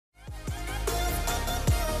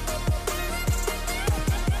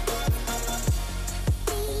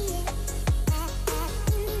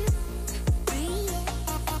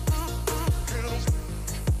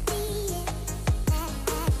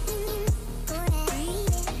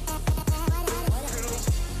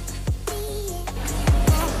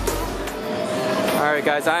Alright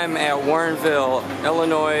guys, I'm at Warrenville,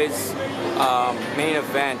 Illinois' main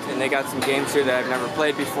event, and they got some games here that I've never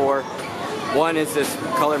played before. One is this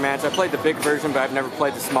color match. I played the big version, but I've never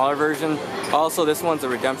played the smaller version. Also, this one's a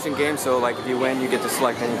redemption game, so like if you win, you get to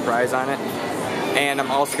select any prize on it. And I'm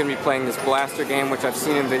also going to be playing this blaster game, which I've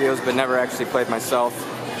seen in videos, but never actually played myself.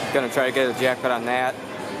 Going to try to get a jackpot on that.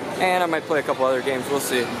 And I might play a couple other games, we'll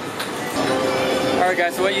see. Alright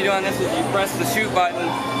guys, so what you do on this is you press the shoot button,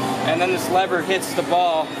 and then this lever hits the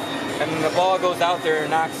ball, and then the ball goes out there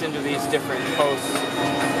and knocks into these different posts.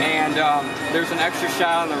 And there's an extra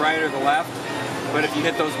shot on the right or the left, but if you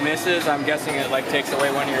hit those misses, I'm guessing it like takes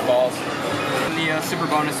away one of your balls. And the super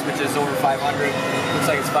bonus, which is over 500, looks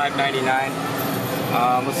like it's $5.99.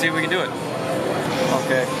 Let's see if we can do it.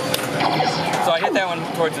 Okay. So I hit that one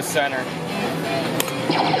towards the center.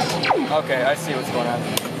 Okay, I see what's going on.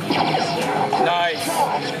 Nice.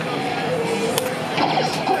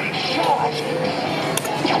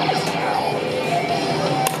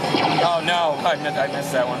 Oh no, I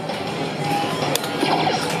missed that one.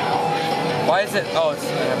 Why is it? Oh, it's...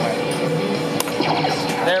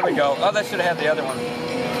 there we go. Oh, that should have had the other one.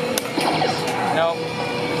 Nope.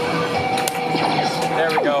 There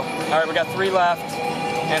we go. Alright, we got 3 left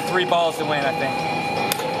and 3 balls to win, I think.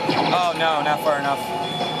 Oh no, not far enough.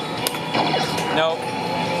 Nope.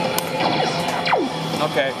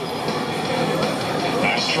 Okay.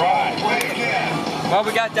 Nice try. Play again. Well,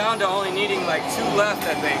 we got down to only needing like 2 left,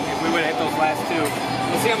 I think, if we would have hit those last 2.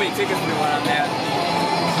 Let's see how many tickets we won on that.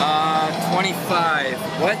 25.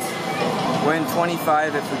 What? Win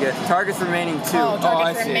 25 if we get targets remaining 2. Oh,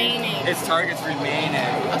 targets I see. remaining. It's targets remaining.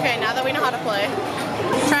 Okay, now that we know how to play,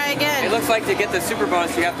 try again. It looks like to get the super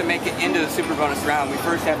bonus, you have to make it into the super bonus round. We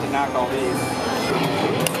first have to knock all these.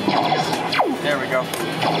 There we go.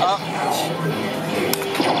 Oh.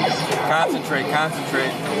 Concentrate,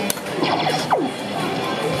 concentrate.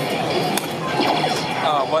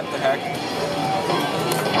 Oh, what the heck?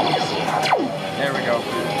 There we go.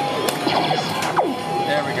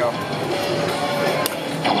 There we go.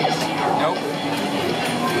 Nope.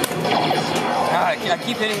 God, I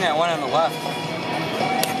keep hitting that one on the left.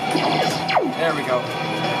 There we go.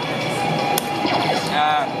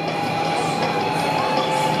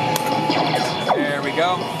 There we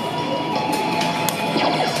go.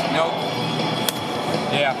 Nope.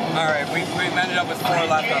 Yeah, alright, we ended up with 4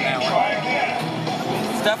 left on that one.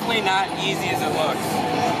 It's definitely not easy as it looks.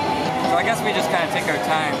 So I guess we just kind of take our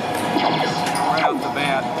time right off the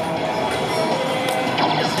bat.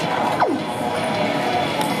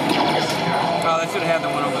 Oh, that should have had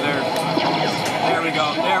the one over there. There we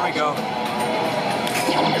go, there we go.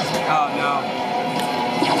 Oh no.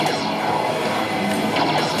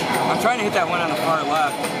 I'm trying to hit that one on the far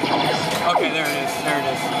left. Okay, there it is, there it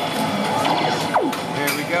is.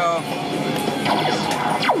 There we go.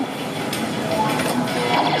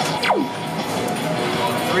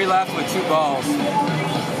 3 left with 2 balls.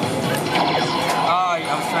 Oh, I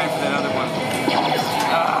was trying for that other one.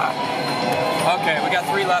 Okay, we got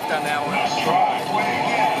 3 left on that one.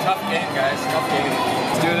 Tough game, guys, tough game.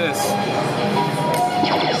 Let's do this.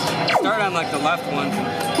 Start on like the left ones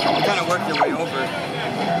and kind of work your way over.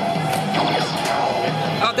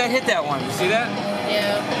 Oh, that hit that one. You see that?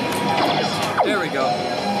 Yeah. There we go.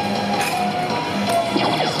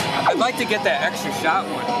 I'd like to get that extra shot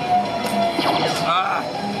one.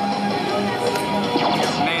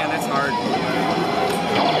 Man, that's hard.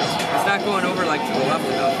 It's not going over like to the left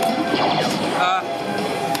enough.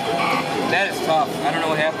 That is tough. I don't know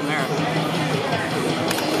what happened there.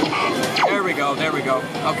 There we go, there we go.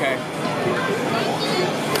 Okay.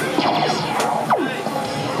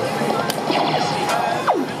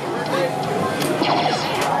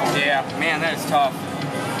 Yeah, man, that is tough.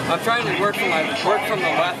 I'm trying to work from the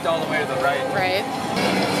left all the way to the right. Right.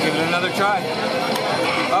 Let's give it another try.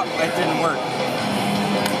 Oh, that didn't work.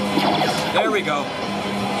 There we go.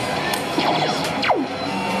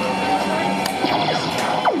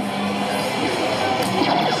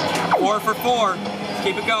 Four for 4. Let's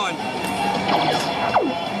keep it going.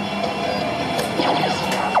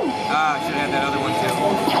 Ah, I should have had that other one too.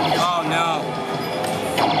 Oh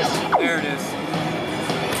no. There it is.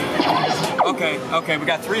 Okay, okay, we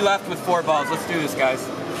got 3 left with 4 balls. Let's do this, guys.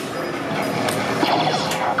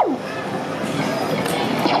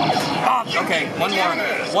 Oh, okay,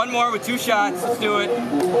 one more with 2 shots. Let's do it.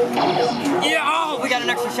 Yeah, oh, we got an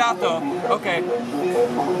extra shot though. Okay.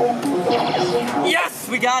 Yes,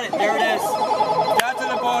 we got it. There it is. Got to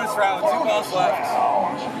the bonus round with 2 balls left.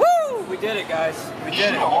 Woo! We did it, guys. We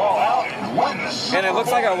did it. And it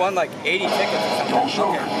looks like I won like 80 tickets or something.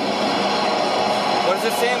 Okay. What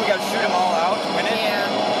does it say? We gotta shoot them all out to win it? Yeah.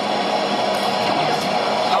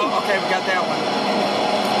 got that one.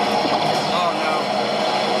 Oh no.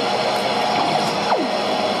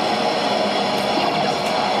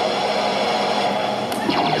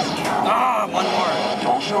 Ah, one more.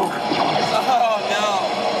 Oh no,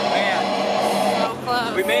 man. So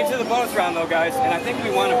close. We made it to the bonus round though, guys, and I think we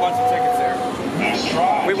won a bunch of tickets there.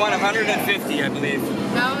 We won 150, I believe.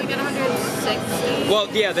 No, we got 160. Well,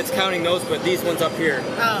 yeah, that's counting those, but these ones up here.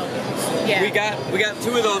 Oh, yeah. We got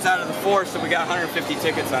 2 of those out of the 4, so we got 150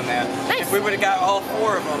 tickets on that. Nice. If we would have got all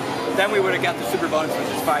 4 of them, then we would have got the super bonus, which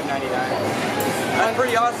is $5.99. That's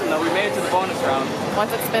pretty awesome, though. We made it to the bonus round.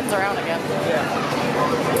 Once it spins around again. Yeah.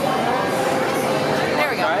 There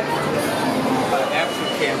we go. All right. Action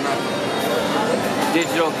camera.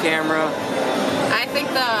 Digital camera. I think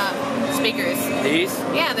the speakers. These?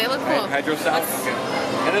 Yeah, they look cool. Hydro sound? Okay.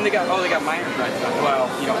 And then they got minor price stuff. Well,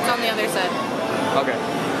 you don't. What's on the other side? Okay.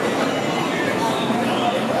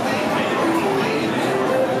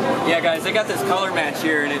 Yeah, guys, they got this color match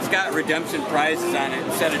here, and it's got redemption prizes on it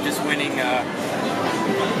instead of just winning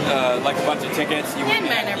like a bunch of tickets. You win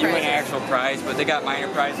an actual prize, but they got minor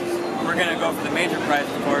prizes. We're gonna go for the major prize,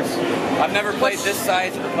 of course. I've never played this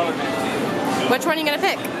size of a color match. Which one are you gonna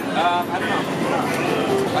pick? I don't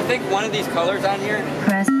know. I think one of these colors on here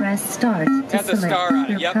Press start to has a star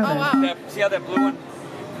on it. Yep. Oh, wow. See how that blue one?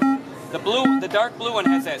 The dark blue one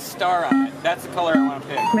has that star on it. That's the color I want to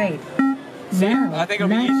pick. Great. See, Now, I think it'll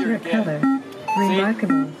be match easier your to get. color.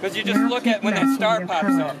 Remarkable. Because you just Now look keep at when that matching star your pops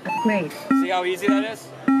color. up. Great. See how easy that is?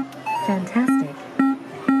 Fantastic.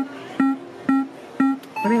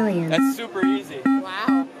 Brilliant. That's super easy.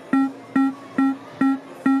 Wow.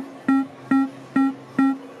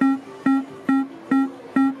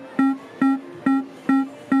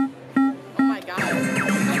 Oh my god.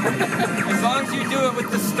 As long as you do it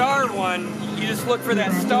with the star one, you just look for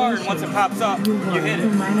that star, and once it pops up, you hit The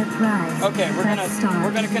it. minor prize. Okay, we're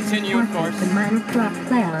gonna continue, of course. The minor prize.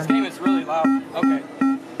 Play This on. game is really loud. Okay.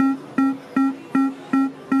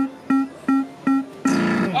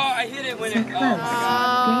 Oh, I hit it when it. Oh my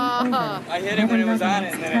god. Game over. I hit it when it was on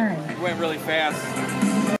it, and then it went really fast.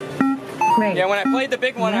 Great. Yeah, when I played the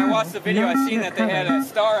big one, I watched the video. I seen that they had a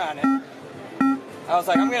star on it. I was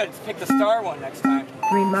like, I'm gonna pick the star one next time.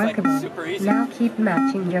 Remarkable. It's like super easy. Now keep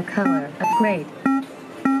matching your color. Great.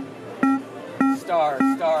 Star,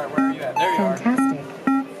 where are you at? There you are. Fantastic.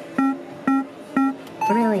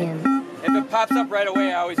 Brilliant. If it pops up right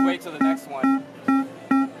away, I always wait till the next one.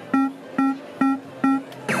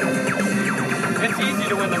 It's easy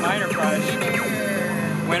to win the minor prize.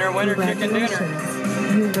 Winner, winner, chicken dinner.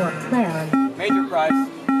 Congratulations. You will play on. Major prize.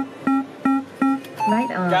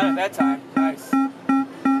 Right on. Got it that time. Nice.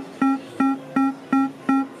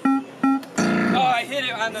 Oh, I hit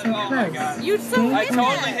it on the. Oh my god. You so I hit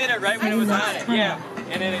totally that. hit it right when it was on it. Yeah.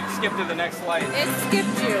 And then it skipped to the next light. It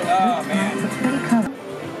skipped you. Oh man. Pretty color.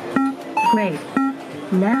 Great.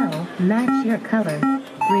 Now match your color.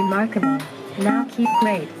 Remarkable. Now keep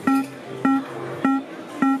great.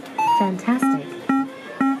 Fantastic.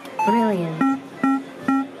 Brilliant.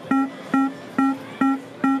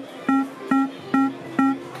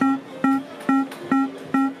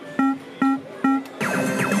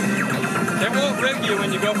 They won't rig you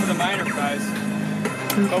when you go for the minor prize.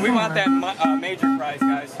 But we want that major prize,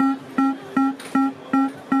 guys.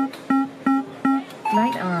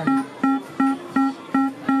 Right on.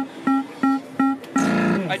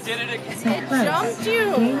 I did it again. It jumped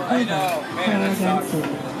you. I know. Man, that sucks.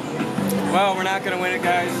 Well, we're not going to win it,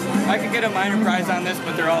 guys. I could get a minor prize on this,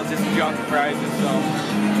 but they're all just junk prizes, so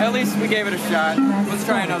at least we gave it a shot. Let's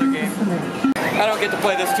try another game. I don't get to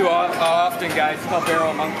play this too often, guys. It's called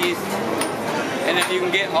Barrel Monkeys. And if you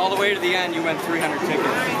can get all the way to the end, you win 300 tickets.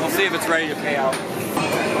 We'll see if it's ready to pay out.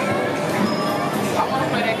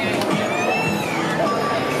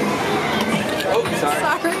 Oh, sorry.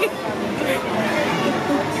 Sorry.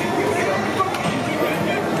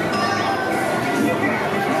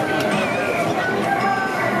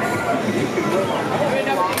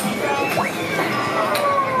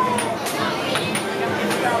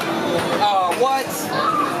 Oh, what?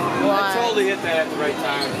 I totally hit that at the right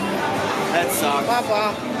time. That sucks. Blah,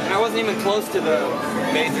 blah. And I wasn't even close to the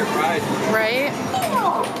major prize. Right?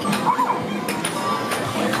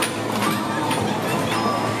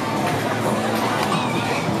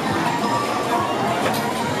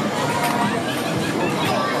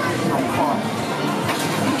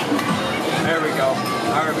 There we go.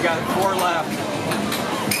 All right, we got 4 left.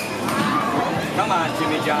 Come on,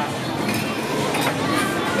 Jimmy John.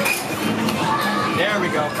 There we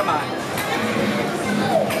go. Come on.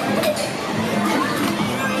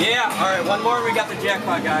 Yeah. All right, one more. We got the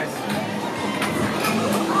jackpot, guys.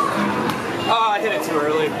 Oh, I hit it too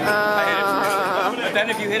early. I hit it too early. But then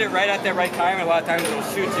if you hit it right at that right time, a lot of times it'll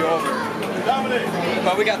shoot you over.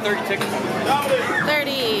 But we got 30 tickets.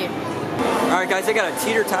 30. Alright guys, I got a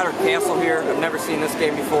teeter-totter castle here. I've never seen this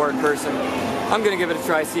game before in person. I'm gonna give it a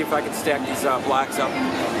try, see if I can stack these blocks up.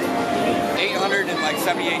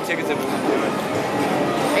 878 tickets have been doing.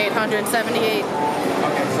 878.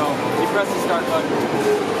 Okay, so you press the start button.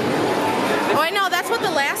 Oh, I know, that's what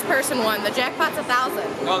the last person won. The jackpot's 1,000.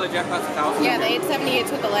 Oh, the jackpot's 1,000? Yeah, the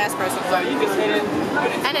 878's what the last person So won. you just hit it.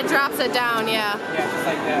 And it drops it down, yeah. Yeah, just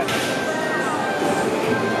like that.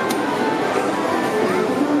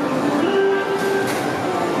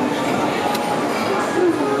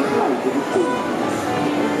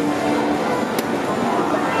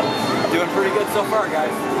 Doing pretty good so far,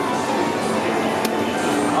 guys.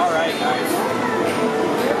 Alright, nice.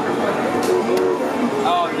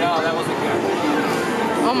 Oh no, that wasn't good.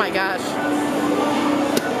 Oh my gosh.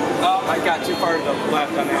 Oh, I got too far to the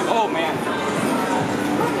left on that. Oh man.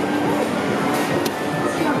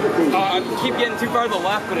 Oh, I keep getting too far to the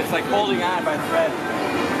left, but it's like holding on by the thread.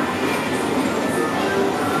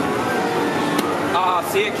 Ah,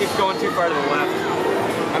 see, it keeps going too far to the left.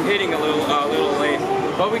 I'm hitting a little late.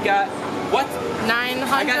 But we got, what?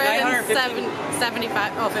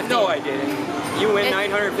 975. Oh, 50. No, I didn't. You win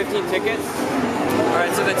 915 tickets?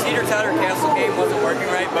 Alright, so the teeter-totter castle game wasn't working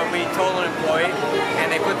right, but we told an employee,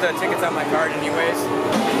 and they put the tickets on my card anyways.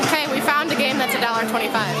 Okay, we found a game that's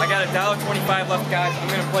 $1.25. I got $1.25 left, guys. I'm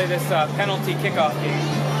going to play this penalty kickoff game.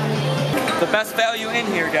 The best value in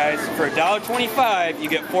here, guys, for $1.25, you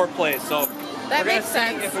get 4 plays. So That we're going to makes see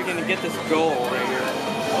sense. if we can get this goal right here.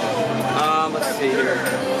 Let's see here.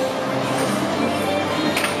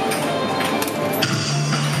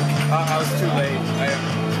 I was too late.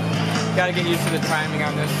 I gotta get used to the timing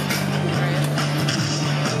on this.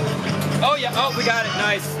 Oh yeah, oh we got it,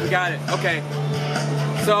 nice, we got it, okay.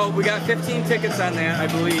 So we got 15 tickets on that, I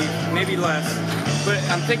believe, maybe less. But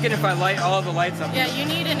I'm thinking if I light all the lights up. Yeah, you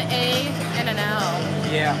need an A and an L.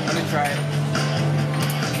 Yeah, let me try it.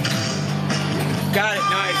 Got it,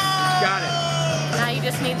 nice, got it. Now you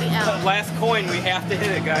just need the L. Last coin, we have to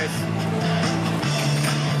hit it, guys.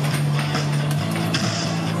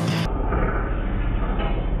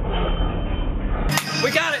 We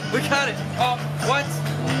got it! We got it! Oh, what?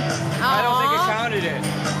 I don't think it counted it.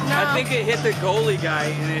 No. I think it hit the goalie guy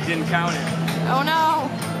and it didn't count it. Oh no.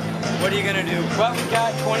 What are you gonna do? Well, we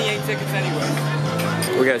got 28 tickets anyway.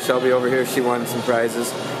 We got Shelby over here. She won some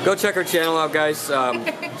prizes. Go check her channel out, guys.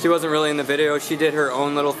 She wasn't really in the video. She did her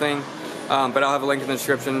own little thing. But I'll have a link in the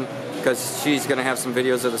description because she's gonna have some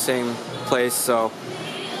videos of the same place. So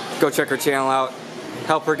go check her channel out.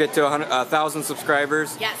 Help her get to 1,000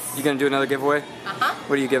 subscribers. Yes. You gonna do another giveaway? Uh-huh.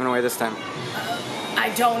 What are you giving away this time? I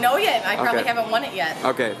don't know yet. I probably Okay. haven't won it yet.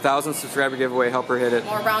 Okay, 1,000 subscriber giveaway. Help her hit it.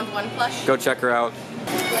 More round 1 plush. Go check her out.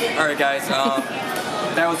 Alright guys,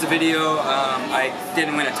 that was the video. I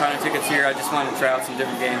didn't win a ton of tickets here. I just wanted to try out some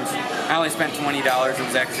different games. I only spent $20. It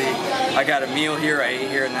was actually, I got a meal here, I ate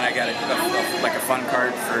here, and then I got like a fun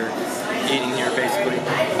card for eating here basically.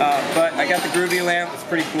 But I got the Groovy lamp. It's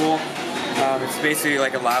pretty cool. It's basically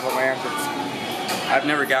like a lava lamp. I've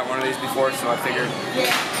never got one of these before, so I figured,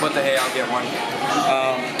 what the hey, I'll get one.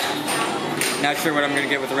 Not sure what I'm going to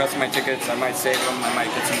get with the rest of my tickets. I might save them. I might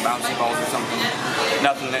get some bouncy balls or something.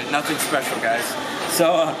 Nothing special, guys.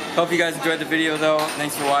 So, hope you guys enjoyed the video, though.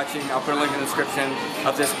 Thanks for watching. I'll put a link in the description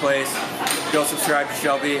of this place. Go subscribe to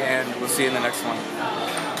Shelby, and we'll see you in the next one.